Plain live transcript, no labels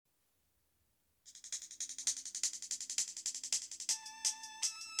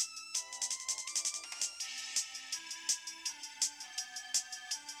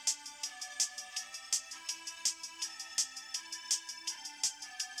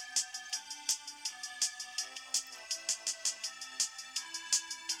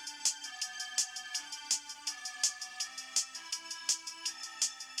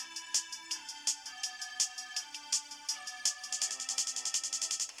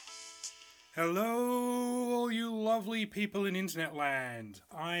Hello, all you lovely people in internet land.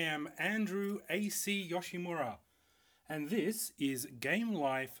 I am Andrew A.C. Yoshimura, and this is Game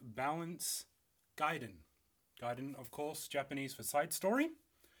Life Balance Gaiden. Gaiden, of course, Japanese for side story.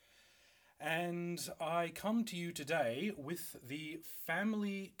 And I come to you today with the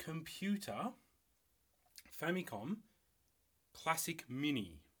family computer Famicom Classic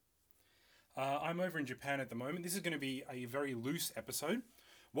Mini. I'm over in Japan at the moment. This is going to be a very loose episode.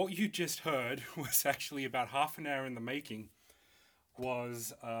 What you just heard was actually about half an hour in the making.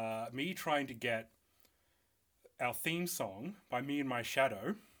 Was me trying to get our theme song by Me and My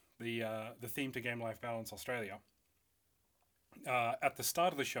Shadow, the theme to Game Life Balance Australia. At the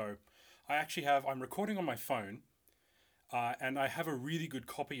start of the show, I'm recording on my phone, and I have a really good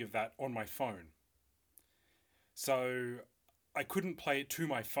copy of that on my phone. So I couldn't play it to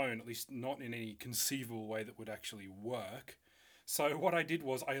my phone, at least not in any conceivable way that would actually work. So what I did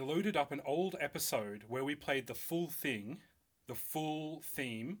was I loaded up an old episode where we played the full thing, the full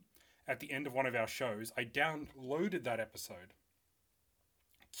theme, at the end of one of our shows. I downloaded that episode,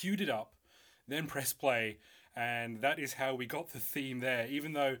 queued it up, then pressed play, and that is how we got the theme there.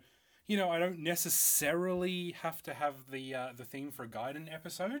 Even though, I don't necessarily have to have the theme for a Gaiden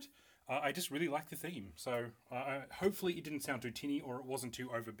episode. I just really like the theme. So hopefully it didn't sound too tinny, or it wasn't too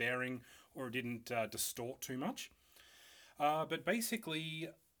overbearing, or it didn't distort too much. But basically,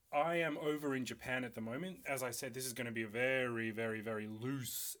 I am over in Japan at the moment. As I said, this is going to be a very, very, very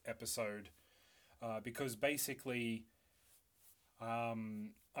loose episode because basically I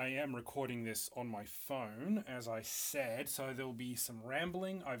am recording this on my phone, as I said, so there'll be some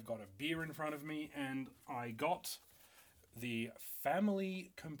rambling. I've got a beer in front of me, and I got the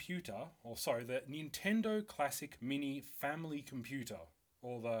family computer, the Nintendo Classic Mini family computer,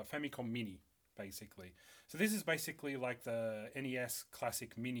 or the Famicom Mini, basically. So this is basically like the NES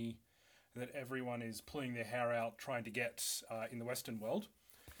Classic Mini that everyone is pulling their hair out trying to get in the Western world.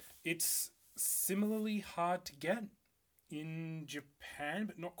 It's similarly hard to get in Japan,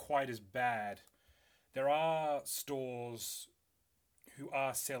 but not quite as bad. There are stores who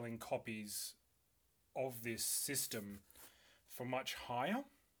are selling copies of this system for much higher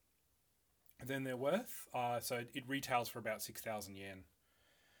than they're worth. So it retails for about 6,000 yen.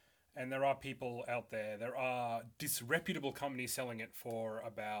 And there are people out there, there are disreputable companies selling it for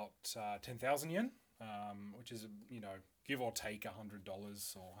about 10,000 yen, which is, give or take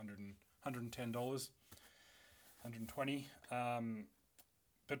 $100 or $110, $120.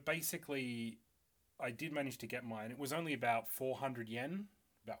 But basically, I did manage to get mine. It was only about 400 yen,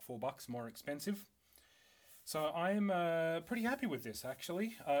 about $4 more expensive. So I'm pretty happy with this,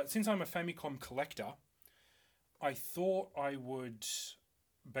 actually. Since I'm a Famicom collector, I thought I would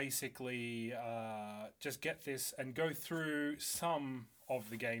basically just get this and go through some of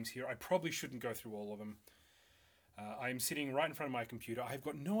the games here. I probably shouldn't go through all of them. I'm sitting right in front of my computer. I've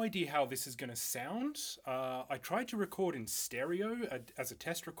got no idea how this is going to sound. I tried to record in stereo as a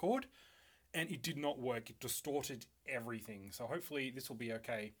test record, and it did not work. It distorted everything. So hopefully this will be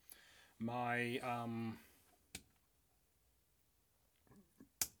okay. My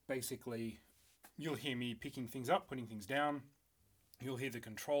basically, you'll hear me picking things up, putting things down. You'll hear the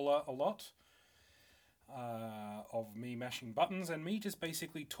controller a lot of me mashing buttons and me just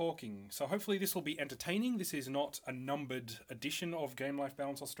basically talking. So hopefully this will be entertaining. This is not a numbered edition of Game Life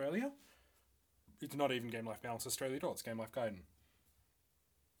Balance Australia. It's not even Game Life Balance Australia at all. It's Game Life Gaiden.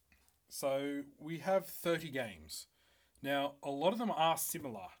 So we have 30 games. Now, a lot of them are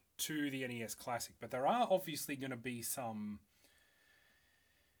similar to the NES Classic, but there are obviously going to be some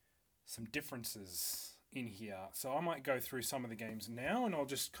differences in here. So I might go through some of the games now, and I'll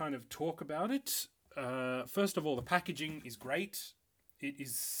just kind of talk about it. First of all, the packaging is great. It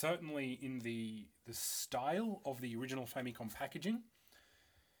is certainly in the style of the original Famicom packaging.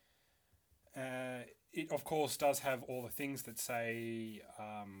 It, of course, does have all the things that say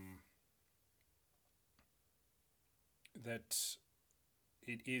that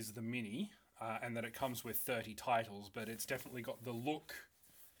it is the Mini and that it comes with 30 titles, but it's definitely got the look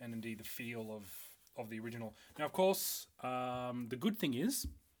and indeed the feel of the original. Now, of course, the good thing is,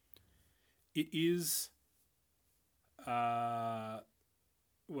 it is, I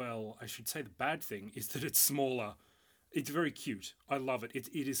should say the bad thing is that it's smaller. It's very cute. I love it.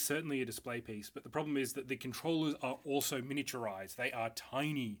 It is certainly a display piece, but the problem is that the controllers are also miniaturized. They are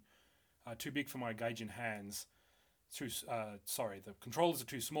tiny, too big for my Gaijin hands. The controllers are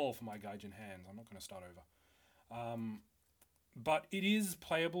too small for my Gaijin hands. I'm not going to start over. But it is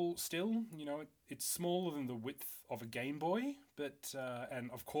playable still. It's smaller than the width of a Game Boy, but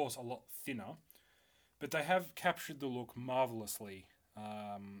and of course a lot thinner. But they have captured the look marvelously.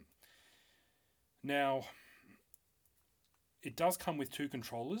 Now, it does come with 2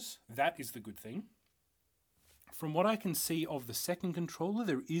 controllers. That is the good thing. From what I can see of the second controller,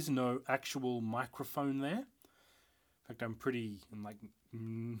 there is no actual microphone there. In fact, I'm like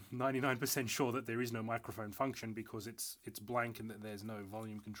 99% sure that there is no microphone function because it's blank and that there's no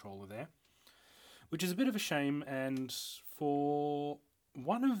volume controller there, which is a bit of a shame. And for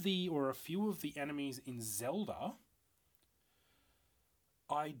one of the, or a few of the enemies in Zelda,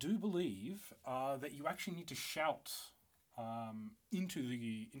 I do believe that you actually need to shout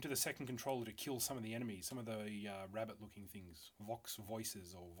into the second controller to kill some of the enemies, some of the rabbit-looking things, Vox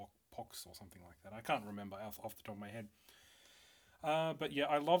voices or Vox or something like that. I can't remember off the top of my head. But yeah,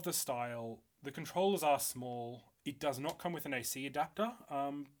 I love the style. The controllers are small. It does not come with an AC adapter.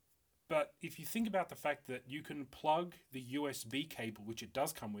 But if you think about the fact that you can plug the USB cable, which it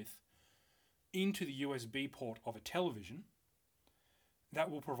does come with, into the USB port of a television,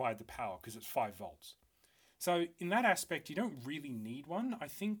 that will provide the power because it's 5 volts. So in that aspect, you don't really need one. I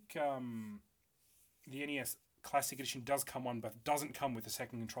think the NES Classic Edition does come one, but doesn't come with a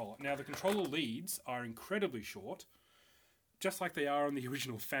second controller. Now, the controller leads are incredibly short, just like they are on the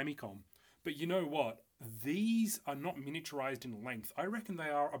original Famicom. But you know what? These are not miniaturized in length. I reckon they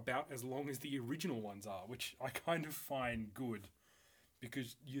are about as long as the original ones are, which I kind of find good.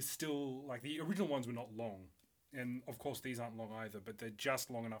 Because you still, like, the original ones were not long. And, of course, these aren't long either, but they're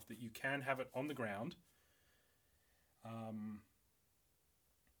just long enough that you can have it on the ground.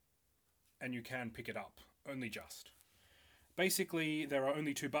 And you can pick it up, only just. Basically, there are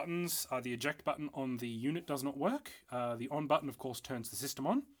only 2 buttons. The eject button on the unit does not work. The on button, of course, turns the system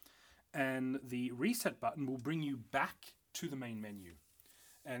on. And the reset button will bring you back to the main menu.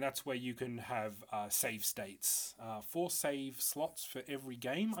 And that's where you can have save states. 4 save slots for every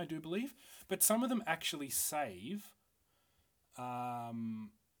game, I do believe. But some of them actually save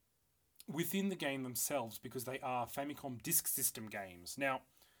within the game themselves because they are Famicom Disk System games. Now,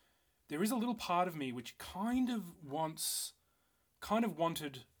 there is a little part of me which kind of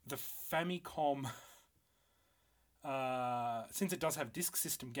wanted the Famicom, since it does have Disk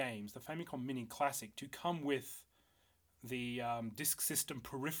System games, the Famicom Mini Classic, to come with the Disk System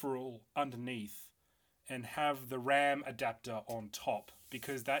peripheral underneath and have the RAM adapter on top,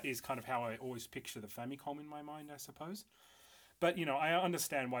 because that is kind of how I always picture the Famicom in my mind, I suppose. But, you know, I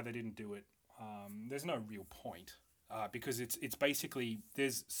understand why they didn't do it. There's no real point. Because it's basically,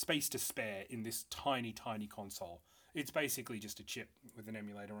 there's space to spare in this tiny, tiny console. It's basically just a chip with an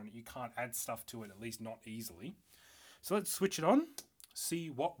emulator on it. You can't add stuff to it, at least not easily. So let's switch it on,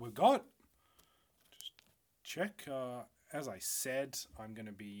 see what we've got. Just check. As I said, I'm going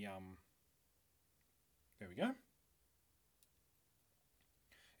to be... there we go.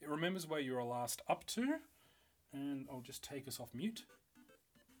 It remembers where you were last up to. And I'll just take us off mute.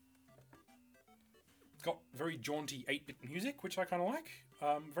 Got very jaunty 8-bit music, which I kind of like.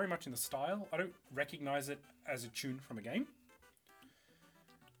 Very much in the style. I don't recognize it as a tune from a game.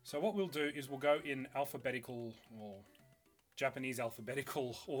 So what we'll do is we'll go in alphabetical, or Japanese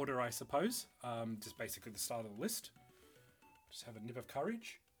alphabetical order, I suppose. Just basically the start of the list. Just have a nip of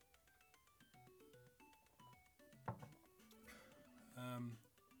courage.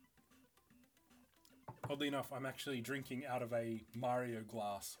 Oddly enough, I'm actually drinking out of a Mario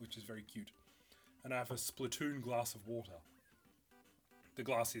glass, which is very cute. And I have a Splatoon glass of water. The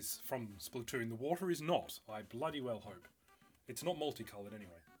glass is from Splatoon. The water is not. I bloody well hope. It's not multicolored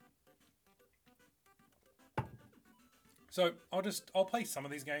anyway. So I'll play some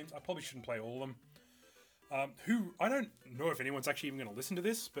of these games. I probably shouldn't play all of them. I don't know if anyone's actually even going to listen to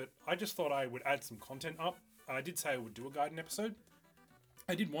this, but I just thought I would add some content up. I did say I would do a guiding episode.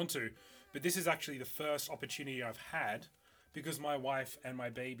 I did want to, but this is actually the first opportunity I've had because my wife and my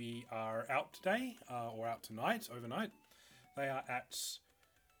baby are out today, or out tonight, overnight. They are at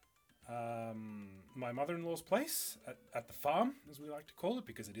my mother-in-law's place, at the farm, as we like to call it,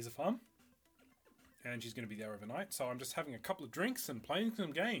 because it is a farm. And she's going to be there overnight, so I'm just having a couple of drinks and playing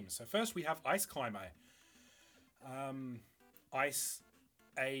some games. So first we have Ice Climber. Ice,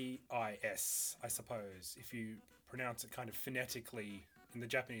 A-I-S, I suppose, if you pronounce it kind of phonetically in the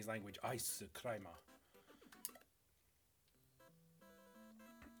Japanese language, Ice Climber.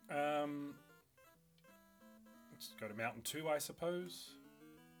 Let's go to Mountain 2, I suppose.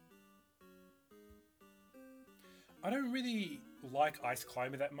 I don't really like Ice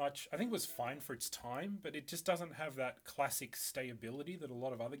Climber that much. I think it was fine for its time, but it just doesn't have that classic stayability that a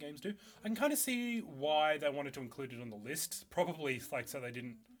lot of other games do. I can kind of see why they wanted to include it on the list. Probably like so they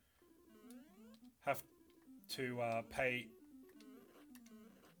didn't have to pay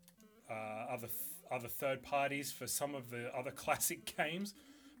other third parties for some of the other classic games.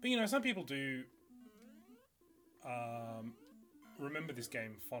 But you know, some people do remember this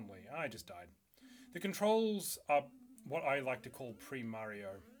game fondly. I just died. The controls are what I like to call pre-Mario.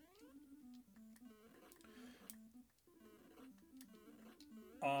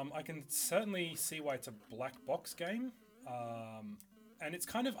 I can certainly see why it's a black box game. And it's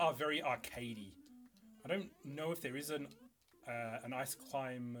kind of very arcadey. I don't know if there is an Ice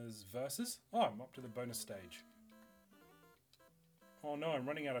Climbers Versus. Oh, I'm up to the bonus stage. Oh no, I'm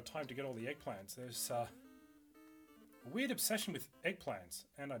running out of time to get all the eggplants. There's a weird obsession with eggplants,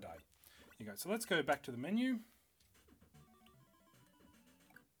 and I died. Here you go. So let's go back to the menu.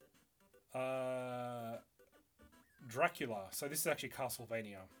 Dracula. So this is actually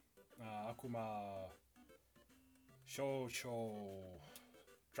Castlevania. Akuma Shoujo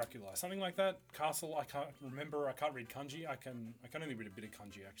Dracula, something like that. Castle. I can't remember. I can't read kanji. I can only read a bit of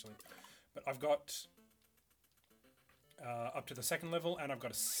kanji actually, but I've got up to the second level, and I've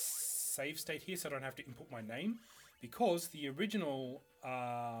got a save state here, so I don't have to input my name, because the original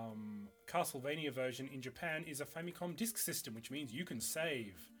Castlevania version in Japan is a Famicom disk system, which means you can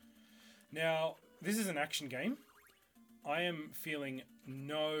save. Now, this is an action game. I am feeling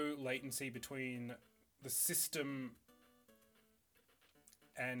no latency between the system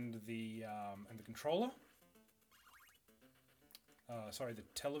and the controller. Sorry, the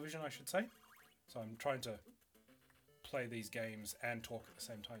television, I should say. So I'm trying to play these games and talk at the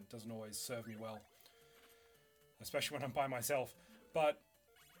same time. It doesn't always serve me well, especially when I'm by myself. But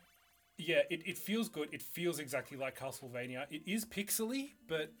yeah, it feels good. It feels exactly like Castlevania. It is pixely,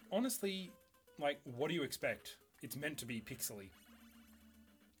 but honestly, like, what do you expect? It's meant to be pixely.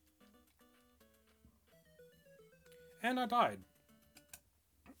 And I died.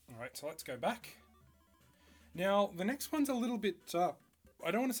 Alright, so let's go back. Now, the next one's a little bit,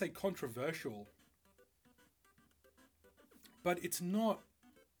 I don't want to say controversial, but it's not.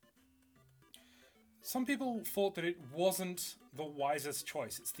 Some people thought that it wasn't the wisest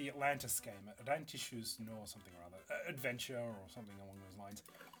choice. It's the Atlantis game, Atlantis no or something or other, Adventure or something along those lines.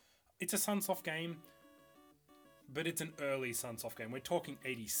 It's a Sunsoft game, but it's an early Sunsoft game. We're talking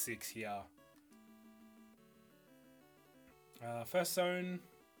 86 here. First Zone.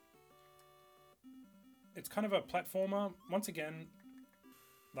 It's kind of a platformer. Once again,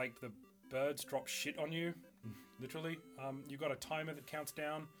 like, the birds drop shit on you, literally. You've got a timer that counts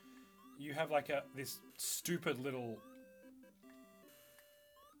down. You have like this stupid little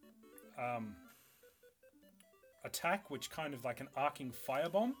attack, which kind of like an arcing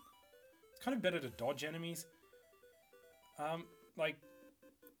firebomb. It's kind of better to dodge enemies. Like,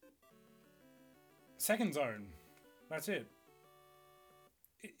 Second Zone. That's it.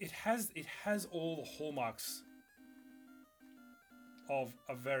 It has all the hallmarks of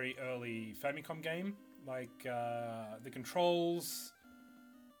a very early Famicom game. Like, the controls,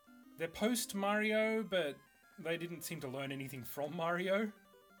 they're post Mario, but they didn't seem to learn anything from Mario.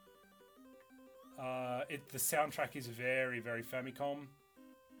 The soundtrack is very, very Famicom.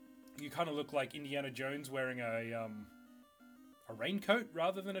 You kind of look like Indiana Jones wearing a raincoat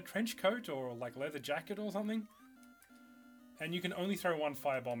rather than a trench coat, or like leather jacket or something. And you can only throw one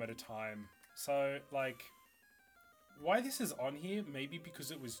firebomb at a time. So, like, why this is on here? Maybe because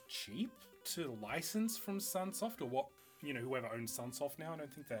it was cheap to license from Sunsoft, or what, you know, whoever owns Sunsoft now. I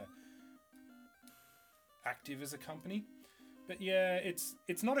don't think they're active as a company. But yeah,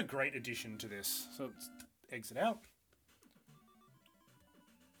 it's not a great addition to this. So let's exit out.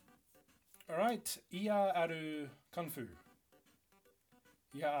 Alright, Iya Aru Kung Fu.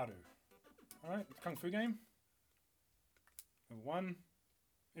 Iya Aru. Alright, Kung Fu game. Number 1.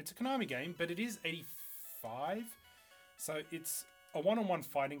 It's a Konami game, but it is 85. So it's a one-on-one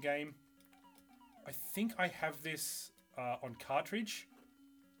fighting game. I think I have this on cartridge.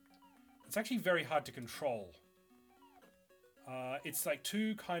 It's actually very hard to control. It's like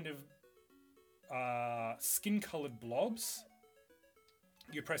two kind of skin-colored blobs.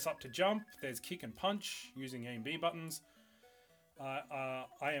 You press up to jump. There's kick and punch using A and B buttons. I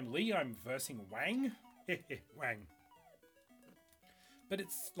am Lee. I'm versing Wang. Wang. But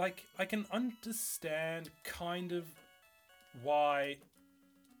it's like, I can understand kind of why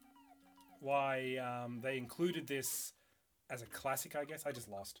they included this as a classic, I guess. I just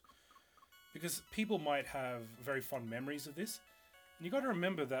lost. Because people might have very fond memories of this. And you got to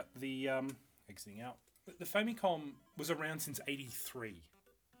remember that the, exiting out, the Famicom was around since 83.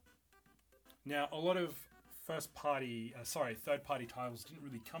 Now, a lot of third-party titles didn't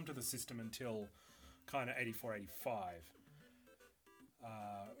really come to the system until kind of 84, 85.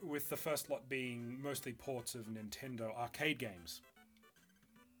 With the first lot being mostly ports of Nintendo arcade games.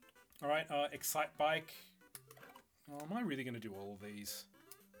 Alright, Excite Bike. Oh, am I really going to do all of these?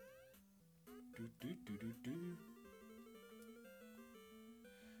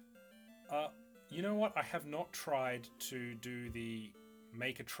 You know what? I have not tried to do the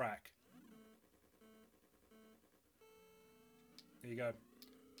make a track. There you go.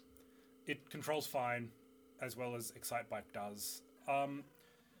 It controls fine, as well as Excitebike does.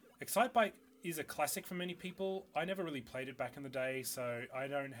 Excitebike is a classic for many people. I never really played it back in the day, so I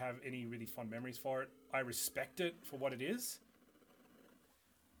don't have any really fond memories for it. I respect it for what it is.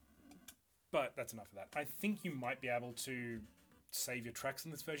 But that's enough of that. I think you might be able to save your tracks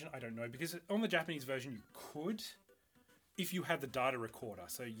in this version. I don't know, because on the Japanese version you could, if you had the data recorder.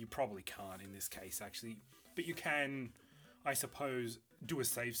 So you probably can't in this case, actually. But you can, I suppose, do a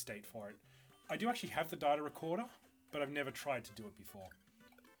save state for it. I do actually have the data recorder, but I've never tried to do it before.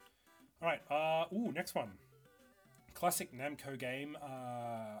 Alright, next one. Classic Namco game,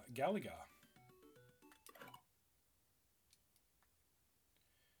 Galaga.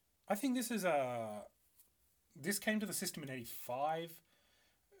 I think this is this came to the system in '85,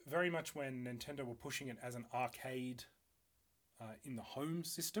 very much when Nintendo were pushing it as an arcade in the home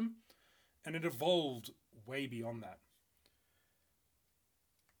system, and it evolved way beyond that.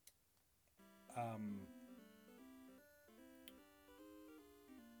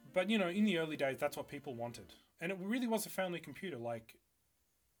 But, you know, in the early days, that's what people wanted. And it really was a family computer. Like,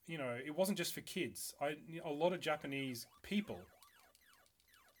 you know, it wasn't just for kids. A lot of Japanese people,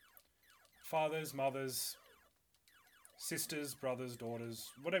 fathers, mothers, sisters, brothers, daughters,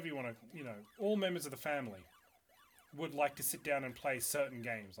 whatever you want to, you know, all members of the family would like to sit down and play certain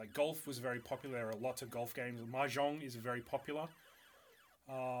games. Like golf was very popular. There are lots of golf games. Mahjong is very popular.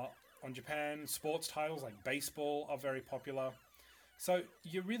 On Japan, sports titles like baseball are very popular. So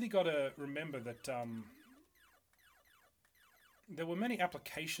you really got to remember that there were many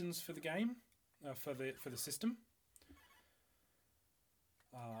applications for the game, for the system.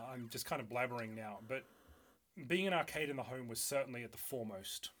 I'm just kind of blabbering now, but being an arcade in the home was certainly at the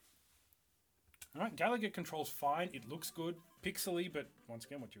foremost. Alright, Galaga controls fine. It looks good. Pixely, but once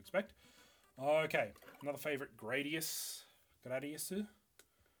again, what you expect. Okay, another favourite, Gradius.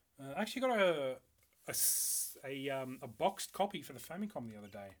 I actually got a boxed copy for the Famicom the other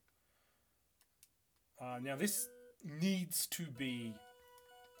day. Now this needs to be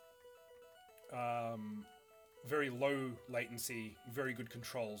very low latency, very good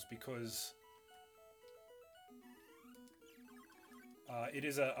controls, because it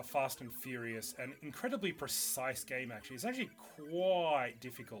is a fast and furious and incredibly precise game, actually. It's actually quite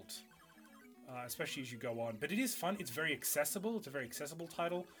difficult, especially as you go on. But it is fun. It's very accessible. It's a very accessible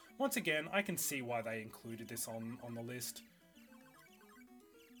title. Once again, I can see why they included this on the list.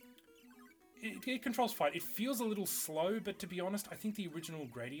 It controls fine. It feels a little slow, but to be honest, I think the original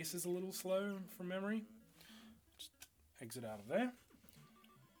Gradius is a little slow from memory. Just exit out of there.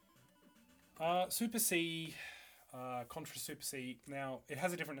 Super C... Contra Super C. Now, it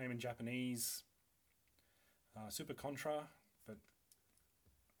has a different name in Japanese. Super Contra, but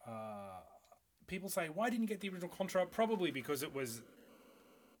people say, why didn't you get the original Contra? Probably because it was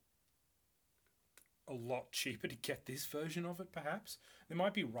a lot cheaper to get this version of it, perhaps. There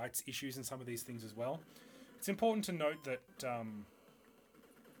might be rights issues in some of these things as well. It's important to note that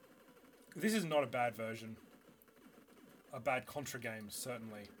this is not a bad version. A bad Contra game,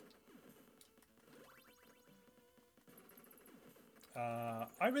 certainly.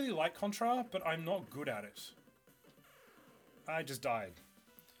 I really like Contra, but I'm not good at it. I just died.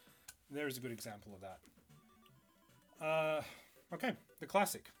 There is a good example of that. Okay, the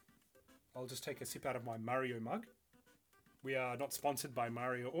classic. I'll just take a sip out of my Mario mug. We are not sponsored by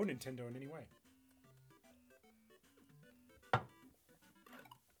Mario or Nintendo in any way.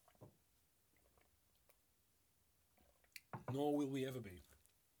 Nor will we ever be.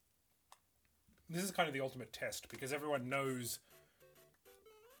 This is kind of the ultimate test, because everyone knows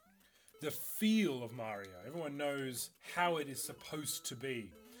the feel of Mario. Everyone knows how it is supposed to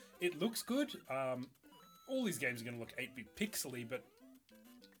be. It looks good. All these games are going to look 8-bit pixely, but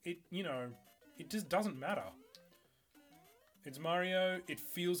it just doesn't matter. It's Mario. It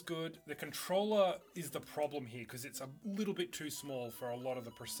feels good. The controller is the problem here, because it's a little bit too small for a lot of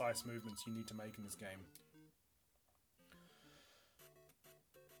the precise movements you need to make in this game.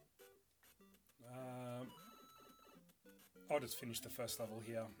 I'll just finish the first level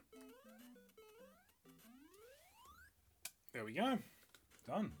here. There we go.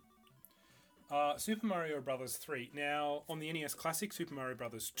 Done. Super Mario Bros. 3. Now, on the NES Classic, Super Mario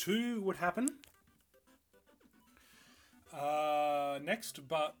Bros. 2 would happen next,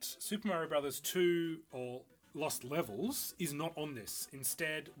 but Super Mario Bros. 2, or Lost Levels, is not on this.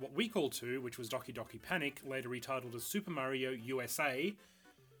 Instead, what we call 2, which was Doki Doki Panic, later retitled as Super Mario USA,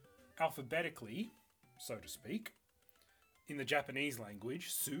 alphabetically, so to speak, in the Japanese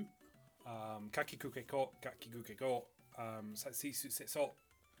language, Su, Kakikuke ko, kakikuke ko, Satsisu se so,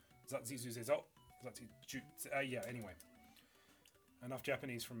 Zatsisu se so, yeah, anyway. Enough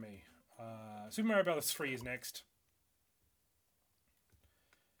Japanese from me. Super Mario Bros. 3 is next.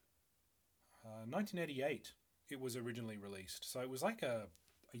 1988 it was originally released. So it was like a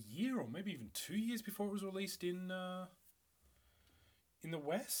year or maybe even 2 years before it was released in the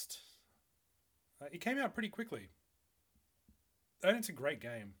West. It came out pretty quickly. And it's a great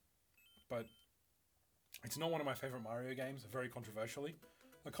game. But it's not one of my favourite Mario games, very controversially.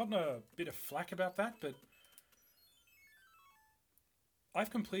 I've gotten a bit of flack about that, but I've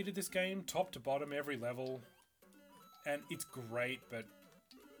completed this game top to bottom, every level, and it's great, but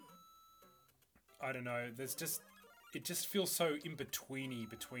I don't know, it just feels so in-betweeny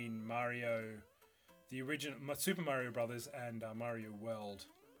between Mario, the original Super Mario Brothers, and Mario World.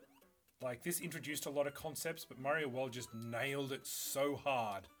 Like, this introduced a lot of concepts, but Mario World just nailed it so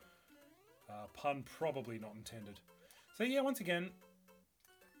hard. Pun probably not intended. So yeah, once again,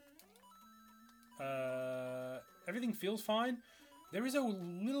 everything feels fine. There is a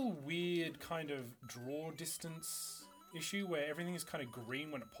little weird kind of draw distance issue where everything is kind of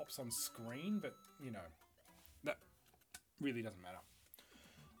green when it pops on screen, but, you know, that really doesn't matter.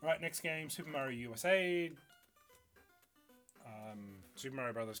 Alright, next game, Super Mario USA. Super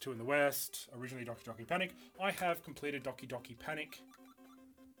Mario Bros. 2 in the West. Originally Doki Doki Panic. I have completed Doki Doki Panic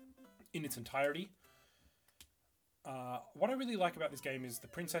in its entirety. What I really like about this game is the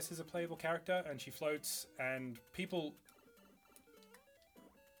princess is a playable character and she floats, and people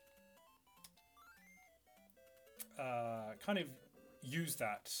kind of use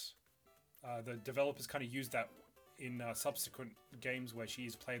that. The developers kind of use that in subsequent games where she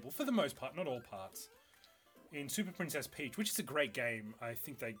is playable for the most part, not all parts. In Super Princess Peach, which is a great game, I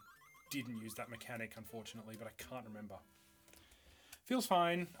think they didn't use that mechanic, unfortunately, but I can't remember. Feels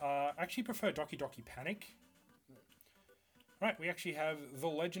fine. I actually prefer Doki Doki Panic. Right, we actually have The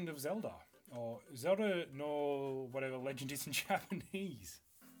Legend of Zelda, or Zelda no whatever legend is in Japanese.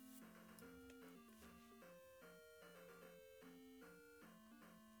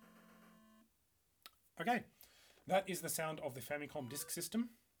 Okay, that is the sound of the Famicom Disk System.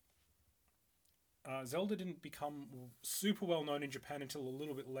 Zelda didn't become super well known in Japan until a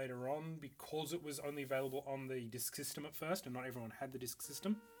little bit later on because it was only available on the Disk System at first, and not everyone had the Disk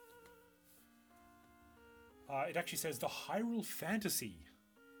System. It actually says the Hyrule Fantasy.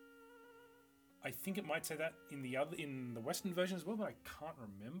 I think it might say that in the Western version as well, but I can't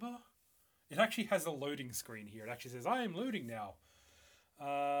remember. It actually has a loading screen here. It actually says, I am loading now.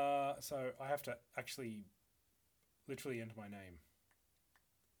 So I have to actually literally enter my name.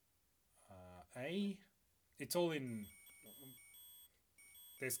 It's all in...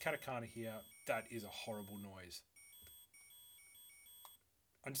 There's katakana here. That is a horrible noise.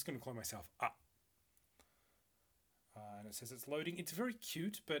 I'm just going to call myself up. And it says it's loading. It's very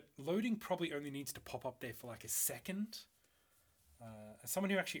cute, but loading probably only needs to pop up there for like a second. As someone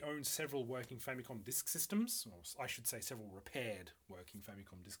who actually owns several working Famicom Disk Systems, or I should say several repaired working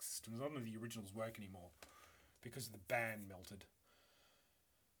Famicom Disk Systems, none of the originals work anymore because the band melted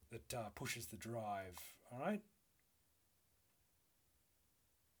that pushes the drive. Alright?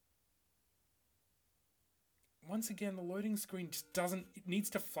 Once again, the loading screen just doesn't... It needs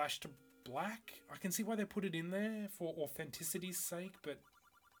to flash to black. I can see why they put it in there for authenticity's sake, but it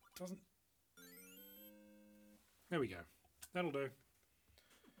doesn't... There we go. That'll do.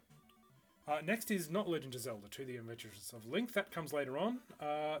 Next is not Legend of Zelda 2, The Adventures of Link. That comes later on.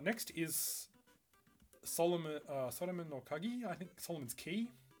 Next is Solomon no Kagi, I think Solomon's Key.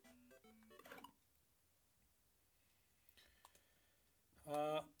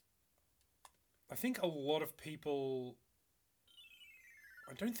 I think a lot of people...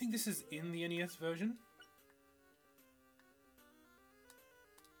 I don't think this is in the NES version.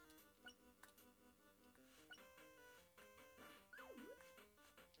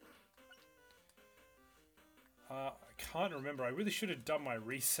 I can't remember. I really should have done my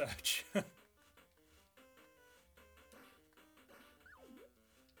research.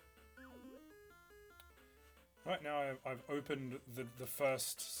 Right now I've opened the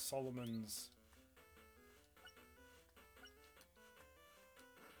first Solomon's...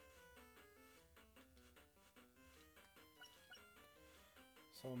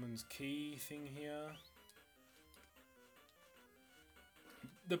 Solomon's Key thing here.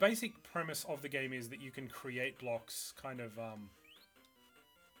 The basic premise of the game is that you can create blocks kind of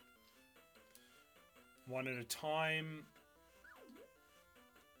one at a time.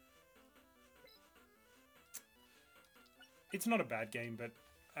 It's not a bad game, but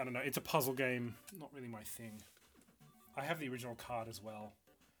I don't know, it's a puzzle game, not really my thing. I have the original card as well.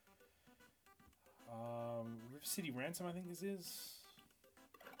 River City Ransom, I think this is.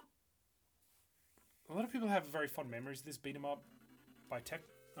 A lot of people have very fond memories of this beat 'em up by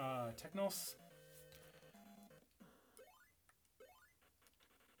Technos.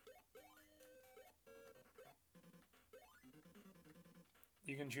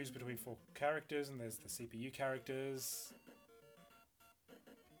 You can choose between 4 characters, and there's the CPU characters.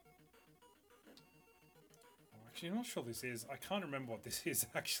 Oh, actually, I'm not sure this is. I can't remember what this is,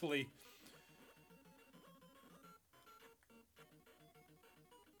 actually.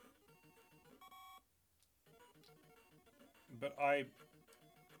 But I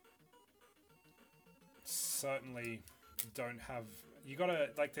certainly don't have... You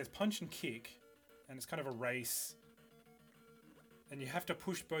gotta... Like, there's punch and kick, and it's kind of a race. And you have to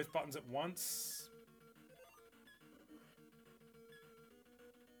push both buttons at once.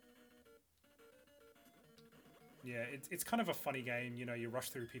 Yeah, it's kind of a funny game. You know, you rush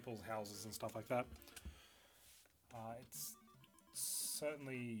through people's houses and stuff like that. It's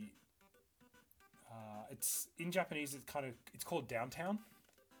certainly... it's in Japanese. It's called Downtown.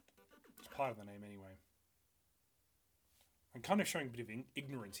 It's part of the name anyway. I'm kind of showing a bit of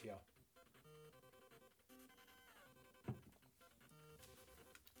ignorance here.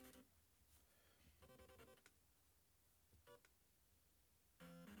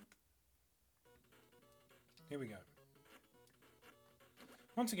 Here we go.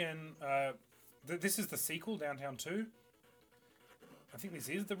 Once again, this is the sequel, Downtown 2. I think this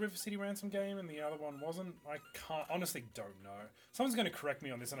is the River City Ransom game, and the other one wasn't. I honestly don't know. Someone's going to correct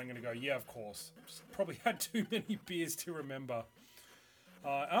me on this, and I'm going to go, yeah, of course. Just probably had too many beers to remember.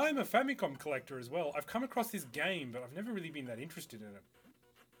 I'm a Famicom collector as well. I've come across this game, but I've never really been that interested in it.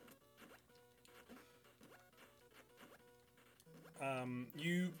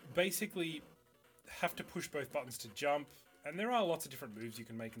 You basically have to push both buttons to jump, and there are lots of different moves you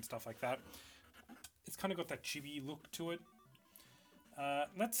can make and stuff like that. It's kind of got that chibi look to it.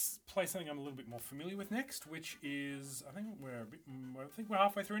 Let's play something I'm a little bit more familiar with next, which is I think we're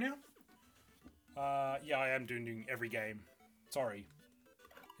halfway through now. Yeah, I am doing every game. Sorry,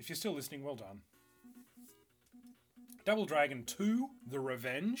 if you're still listening, well done. Double Dragon 2: The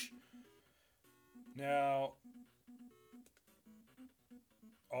Revenge. Now,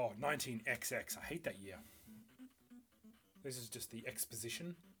 19XX. I hate that year. This is just the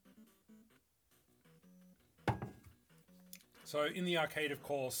exposition. So in the arcade, of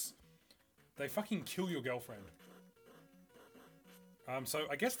course, they fucking kill your girlfriend. So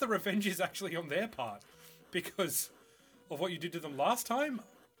I guess the revenge is actually on their part because of what you did to them last time.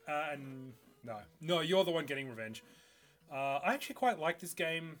 And no, you're the one getting revenge. I actually quite like this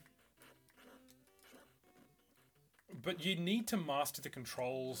game, but you need to master the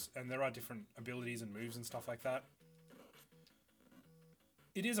controls, and there are different abilities and moves and stuff like that.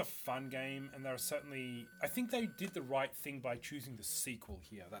 It is a fun game, and there are certainly... I think they did the right thing by choosing the sequel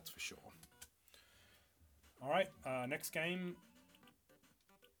here, that's for sure. Alright, next game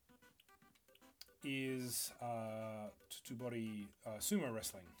is two-body sumo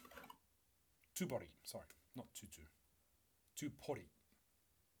wrestling. Two-body, sorry, not two-two. Two-body.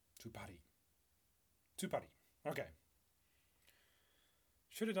 Two-body. Two-body. Okay.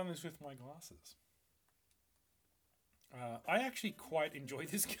 Should have done this with my glasses. I actually quite enjoy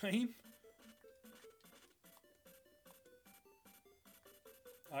this game.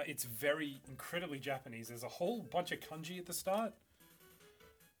 It's very incredibly Japanese. There's a whole bunch of kanji at the start.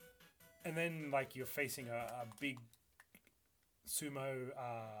 And then, like, you're facing a big sumo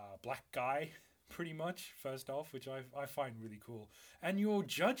black guy, pretty much, first off, which I find really cool. And your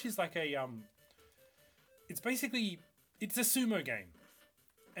judge is like a... it's basically... It's a sumo game.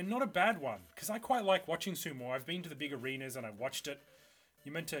 And not a bad one, because I quite like watching sumo. I've been to the big arenas and I watched it.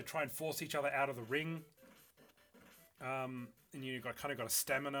 You're meant to try and force each other out of the ring. And you kind of got a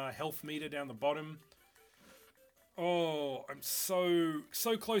stamina, health meter down the bottom. Oh, I'm so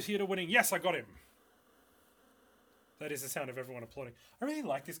close here to winning. Yes, I got him. That is the sound of everyone applauding. I really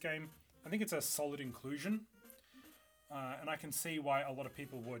like this game. I think it's a solid inclusion. And I can see why a lot of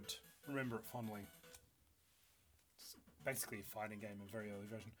people would remember it fondly. Basically a fighting game, a very early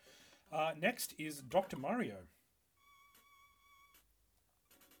version. Next is Dr. Mario.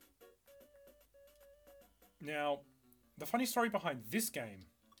 Now, the funny story behind this game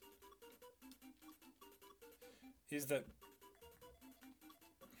is that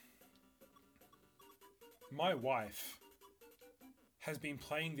my wife has been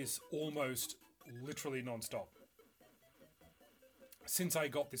playing this almost literally non-stop since I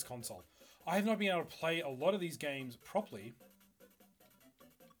got this console. I have not been able to play a lot of these games properly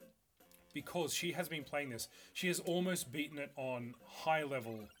because she has been playing this. She has almost beaten it on high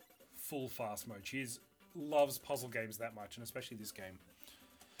level full fast mode. She loves puzzle games that much, and especially this game.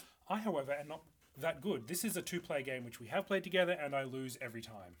 I, however, am not that good. This is a 2-player game which we have played together, and I lose every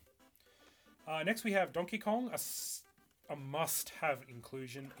time. Next we have Donkey Kong, a must-have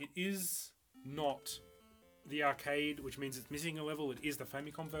inclusion. It is not the arcade, which means it's missing a level. It is the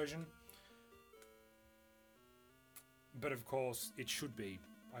Famicom version. But of course, it should be,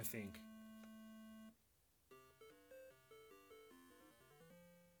 I think.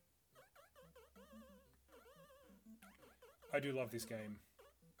 I do love this game.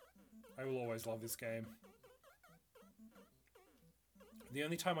 I will always love this game. The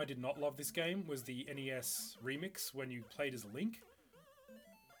only time I did not love this game was the NES remix when you played as Link.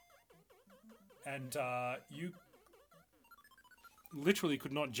 And you literally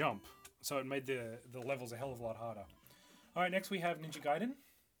could not jump, so it made the levels a hell of a lot harder. Alright, next we have Ninja Gaiden.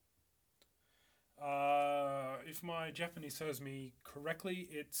 If my Japanese serves me correctly,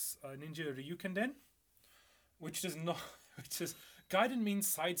 it's Ninja Ryukenden, which does not... Gaiden means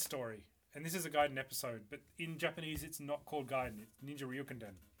side story, and this is a Gaiden episode, but in Japanese it's not called Gaiden, it's Ninja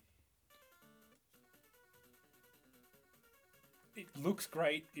Ryukenden. It looks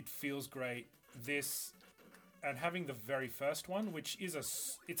great, it feels great. This, and having the very first one, which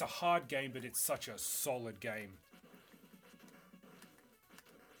is it's a hard game, but it's such a solid game.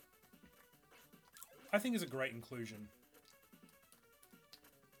 I think is a great inclusion.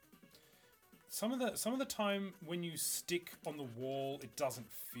 Some of the time when you stick on the wall, it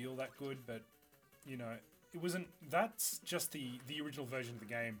doesn't feel that good, but you know, it wasn't. That's just the original version of the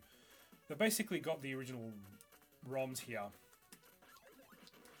game. They basically got the original ROMs here,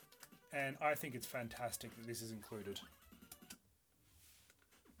 and I think it's fantastic that this is included.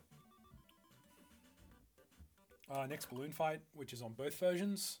 Next, Balloon Fight, which is on both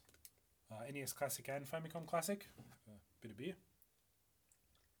versions, NES Classic and Famicom Classic. Bit of beer.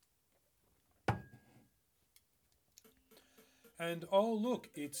 And oh look,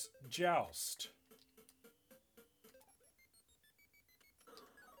 it's Joust.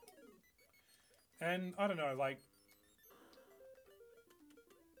 And I don't know, like,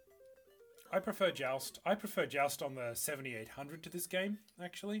 I prefer Joust. I prefer Joust on the 7800 to this game,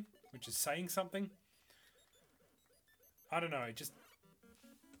 actually, which is saying something. I don't know, it just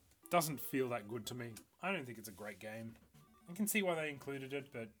doesn't feel that good to me. I don't think it's a great game. I can see why they included it,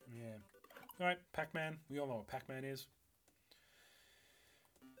 but yeah. Alright, Pac-Man. We all know what Pac-Man is.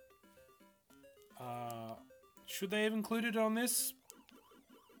 Should they have included it on this?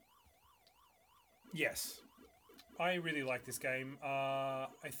 Yes. I really like this game. I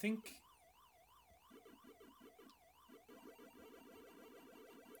think...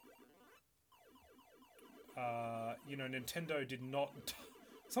 you know, Nintendo did not...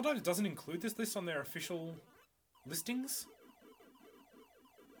 Sometimes it doesn't include this list on their official listings.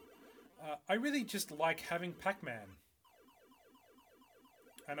 I really just like having Pac-Man.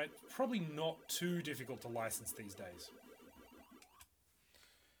 And it's probably not too difficult to license these days.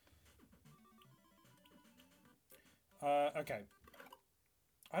 Okay.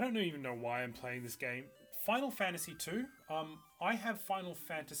 I don't even know why I'm playing this game. Final Fantasy 2. I have Final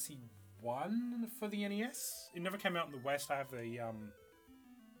Fantasy 1 for the NES. It never came out in the West. I have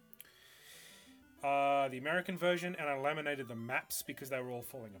the American version, and I laminated the maps because they were all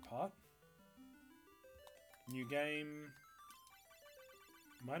falling apart. New game.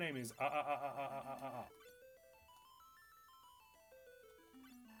 My name is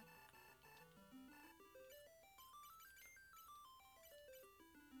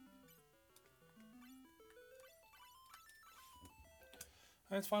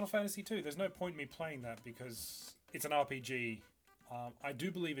And it's Final Fantasy 2. There's no point in me playing that because it's an RPG. I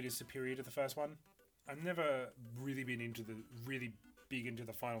do believe it is superior to the first one. I've never really been really big into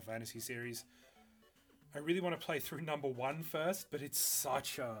the Final Fantasy series. I really want to play through number 1 first, but it's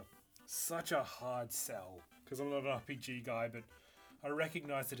such a hard sell because I'm not an RPG guy, but I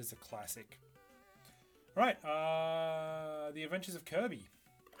recognize it as a classic. Right, The Adventures of Kirby.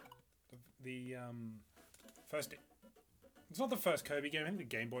 The first... It's not the first Kirby game. I think the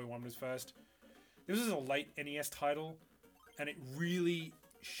Game Boy one was first. This is a late NES title, and it really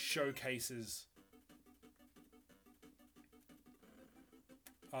showcases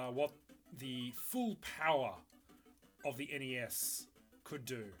what the full power of the NES could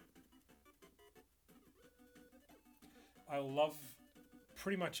do. I love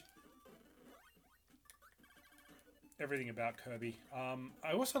pretty much everything about Kirby.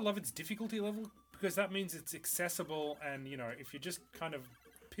 I also love its difficulty level, because that means it's accessible, and you know, if you're just kind of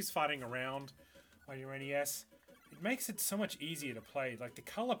piss-fighting around on your NES, it makes it so much easier to play. Like, the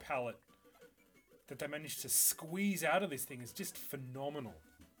color palette that they managed to squeeze out of this thing is just phenomenal.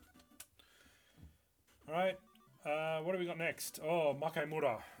 All right. What do we got next? Oh,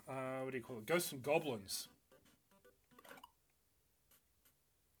 Makaimura. What do you call it? Ghosts and Goblins.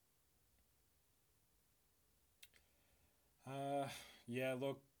 Yeah,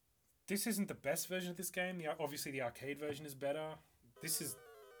 look, this isn't the best version of this game. Obviously, the arcade version is better. This is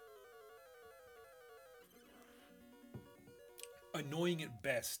annoying at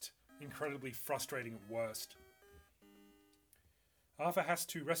best, incredibly frustrating at worst. Arthur has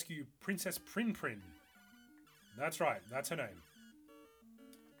to rescue Princess Prin Prin. That's right, that's her name.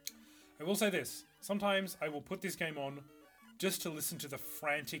 I will say this, sometimes I will put this game on just to listen to the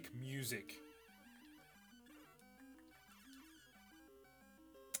frantic music.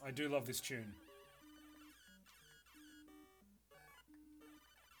 I do love this tune.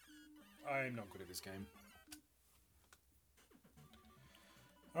 I'm not good at this game.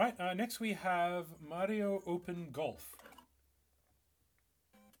 Alright, next we have Mario Open Golf.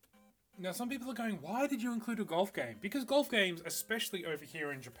 Now, some people are going, why did you include a golf game? Because golf games, especially over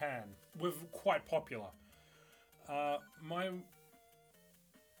here in Japan, were quite popular. My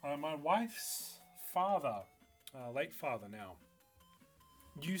wife's father, late father now,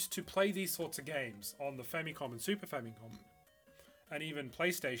 used to play these sorts of games on the Famicom and Super Famicom, and even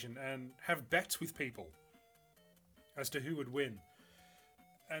PlayStation, and have bets with people as to who would win.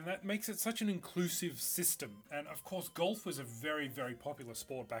 And that makes it such an inclusive system. And of course, golf was a very, very popular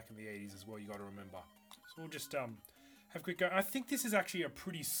sport back in the 80s as well, you got to remember. So we'll just have a quick go. I think this is actually a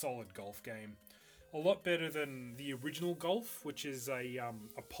pretty solid golf game. A lot better than the original Golf, which is a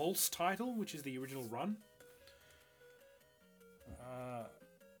Pulse title, which is the original run.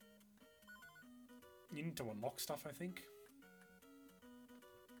 You need to unlock stuff, I think.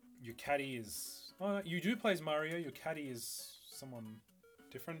 Your caddy is... Oh, you do play as Mario. Your caddy is someone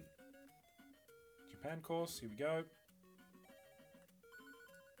different. Japan course. Here we go.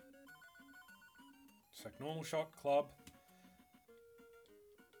 Just like normal shot, club.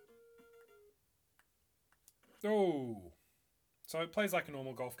 Oh! So it plays like a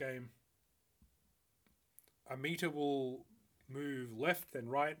normal golf game. A meter will move left, then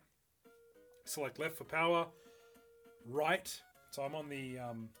right. Select left for power. Right. So I'm on the...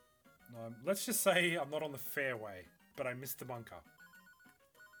 let's just say I'm not on the fairway, but I missed the bunker.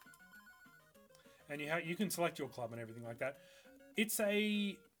 And you can select your club and everything like that. It's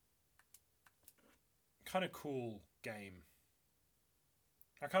a kind of cool game.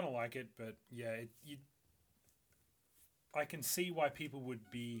 I kind of like it, but yeah, I can see why people would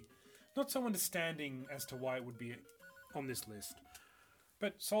be not so understanding as to why it would be on this list.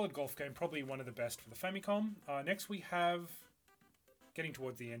 But solid golf game, probably one of the best for the Famicom. Next we have, getting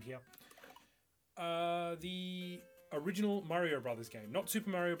towards the end here, the original Mario Brothers game. Not Super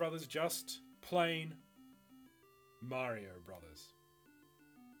Mario Brothers, just plain Mario Brothers.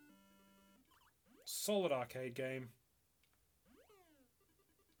 Solid arcade game.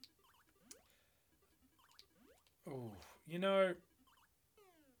 Oh, you know,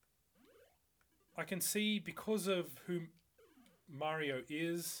 I can see because of who Mario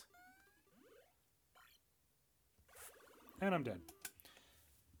is, and I'm dead.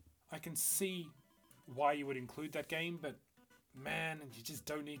 I can see why you would include that game, but man, you just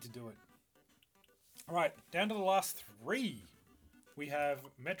don't need to do it. Alright, down to the last three. We have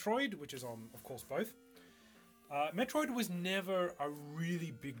Metroid, which is on, of course, both. Metroid was never a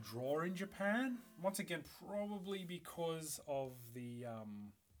really big draw in Japan. Once again, probably because of the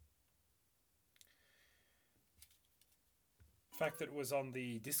fact that it was on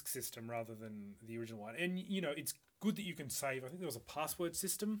the disc system rather than the original one. And, you know, it's good that you can save. I think there was a password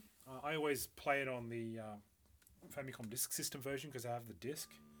system. I always play it on the Famicom Disk System version because I have the disc.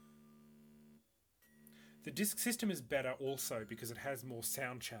 The disc system is better also because it has more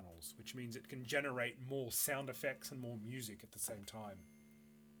sound channels, which means it can generate more sound effects and more music at the same time.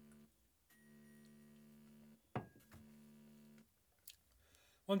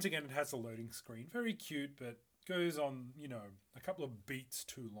 Once again, it has a loading screen. Very cute, but goes on, you know, a couple of beats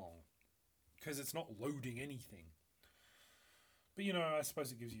too long because it's not loading anything. But, you know, I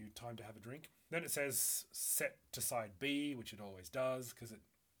suppose it gives you time to have a drink. Then it says set to side B, which it always does because it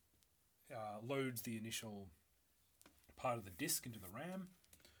loads the initial part of the disk into the RAM.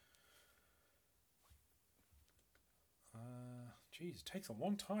 Geez, it takes a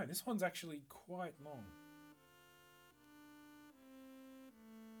long time. This one's actually quite long.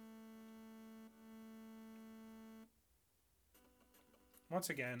 Once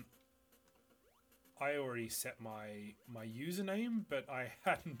again, I already set my username, but I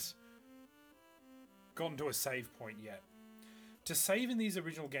hadn't gotten to a save point yet. To save in these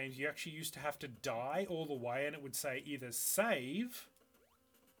original games, you actually used to have to die all the way, and it would say either save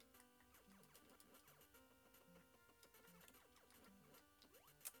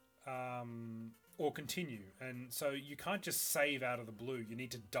or continue. And so you can't just save out of the blue. You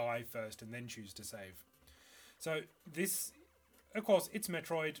need to die first and then choose to save. So this, of course, it's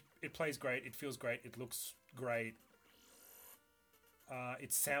Metroid. It plays great. It feels great. It looks great.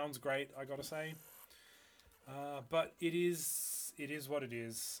 It sounds great, I gotta say. But it is what it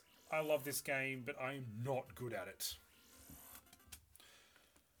is. I love this game, but I'm not good at it.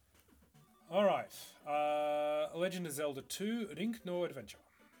 Alright. Legend of Zelda 2, Link No Adventure.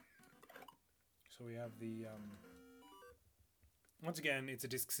 So we have the... once again, it's a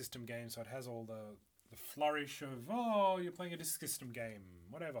disk system game, so it has all the flourish of, oh, you're playing a disk system game.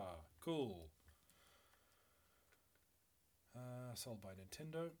 Whatever. Cool. Sold by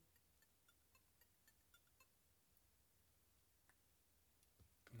Nintendo.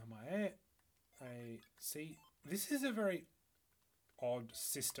 Namae. I see. This is a very odd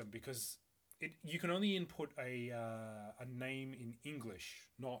system because you can only input a name in English,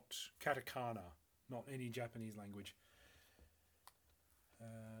 not katakana, not any Japanese language.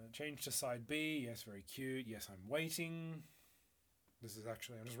 Change to side B. Yes, very cute. Yes, I'm waiting. This is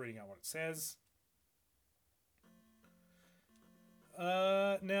actually, I'm just reading out what it says.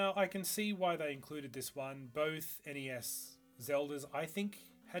 Now, I can see why they included this one. Both NES Zeldas, I think,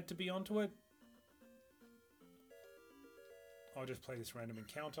 had to be onto it. I'll just play this random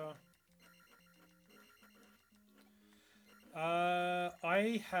encounter.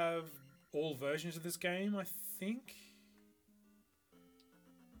 I have all versions of this game, I think.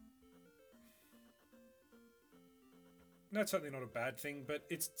 That's certainly not a bad thing, but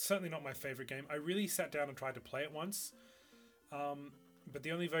it's certainly not my favorite game. I really sat down and tried to play it once. But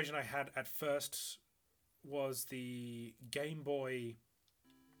the only version I had at first was the Game Boy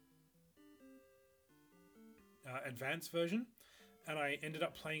Advance version, and I ended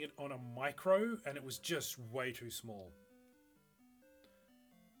up playing it on a micro, and it was just way too small.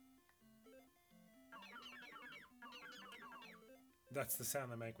 That's the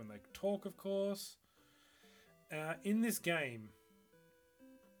sound they make when they talk, of course. In this game,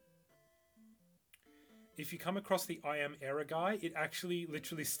 if you come across the I am error guy, it actually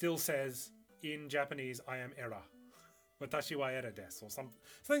literally still says in Japanese, I am error. Watashi wa error desu, or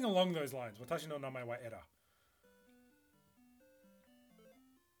something along those lines. Watashi no namae wa error.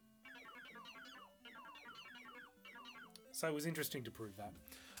 So it was interesting to prove that.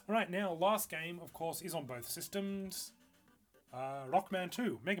 Alright, now, last game, of course, is on both systems. Rockman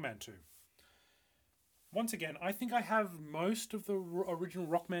 2, Mega Man 2. Once again, I think I have most of the original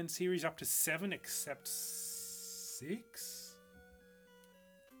Rockman series up to 7, except 6.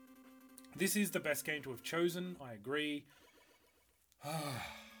 This is the best game to have chosen, I agree.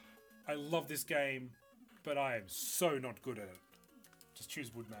 I love this game, but I am so not good at it. Just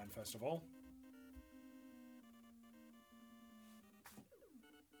choose Woodman first of all.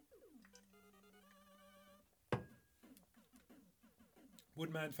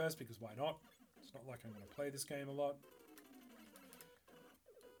 Woodman first, because why not? It's not like I'm going to play this game a lot.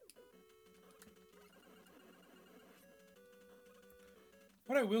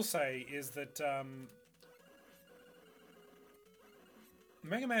 What I will say is that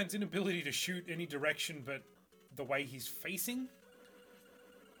Mega Man's inability to shoot any direction but the way he's facing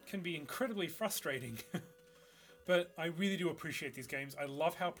can be incredibly frustrating. But I really do appreciate these games. I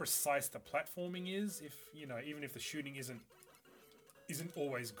love how precise the platforming is. If even if the shooting isn't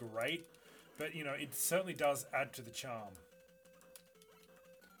always great, but it certainly does add to the charm.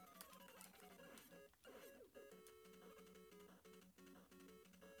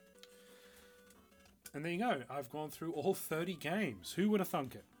 And there you go. I've gone through all 30 games. Who would have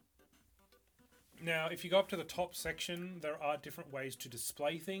thunk it? Now, if you go up to the top section, there are different ways to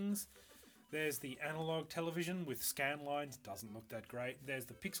display things. There's the analog television with scan lines. Doesn't look that great. There's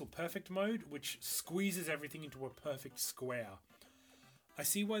the pixel perfect mode, which squeezes everything into a perfect square. I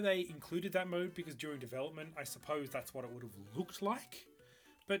see why they included that mode, because during development, I suppose that's what it would have looked like.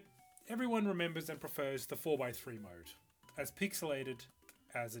 But everyone remembers and prefers the 4x3 mode, as pixelated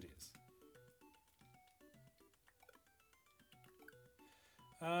as it is.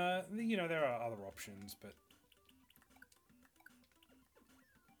 There are other options, but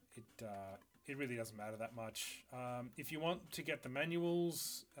it really doesn't matter that much. If you want to get the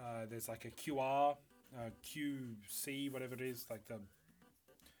manuals, there's like a QR, QC, whatever it is, like the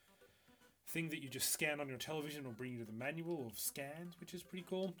thing that you just scan on your television will bring you to the manual of scans, which is pretty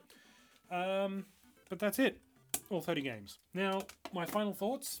cool. But that's it. All 30 games. Now, my final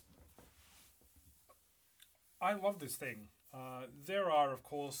thoughts. I love this thing. There are, of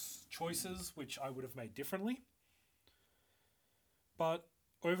course, choices which I would have made differently. But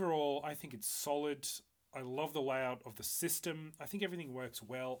overall, I think it's solid. I love the layout of the system. I think everything works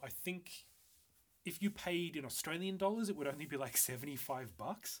well. I think if you paid in Australian dollars, it would only be like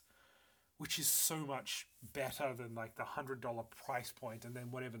 $75, which is so much better than like the $100 price point and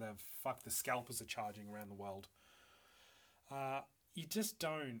then whatever the fuck the scalpers are charging around the world. You just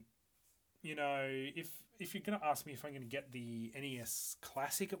don't, if you're going to ask me if I'm going to get the NES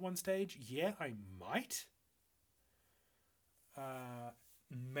Classic at one stage, yeah, I might.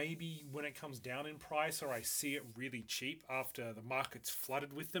 Maybe when it comes down in price or I see it really cheap after the market's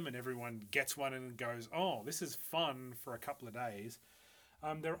flooded with them and everyone gets one and goes, oh, this is fun for a couple of days.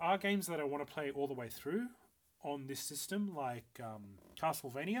 There are games that I want to play all the way through on this system, like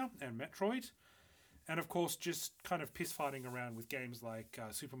Castlevania and Metroid. And of course, just kind of piss fighting around with games like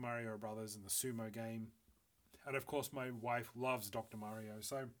Super Mario Brothers and the Sumo game. And of course, my wife loves Dr. Mario.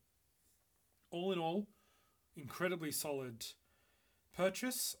 So, all in all, incredibly solid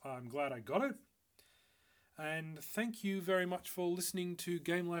purchase. I'm glad I got it. And thank you very much for listening to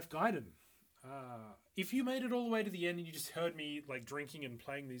Game Life Gaiden. If you made it all the way to the end and you just heard me like drinking and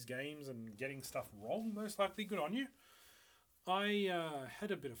playing these games and getting stuff wrong, most likely good on you. I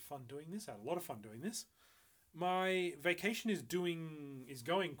had a bit of fun doing this. I had a lot of fun doing this. My vacation is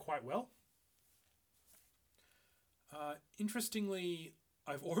going quite well. Interestingly,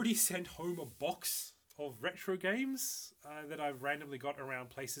 I've already sent home a box of retro games that I've randomly got around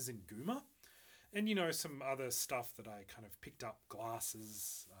places in Gooma. And, some other stuff that I kind of picked up,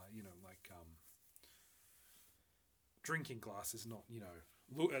 glasses, like drinking glasses, not,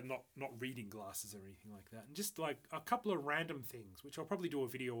 not reading glasses or anything like that. And just like a couple of random things, which I'll probably do a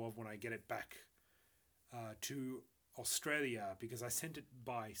video of when I get it back to Australia because I sent it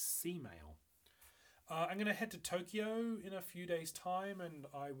by sea mail. I'm going to head to Tokyo in a few days' time and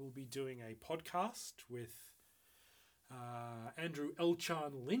I will be doing a podcast with Andrew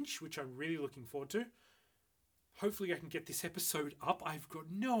Elchan Lynch, which I'm really looking forward to. Hopefully I can get this episode up. I've got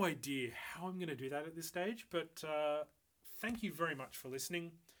no idea how I'm going to do that at this stage, but thank you very much for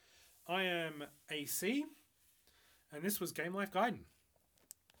listening. I am AC, and this was Game Life Gaiden.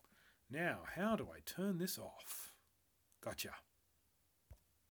 Now, how do I turn this off? Gotcha.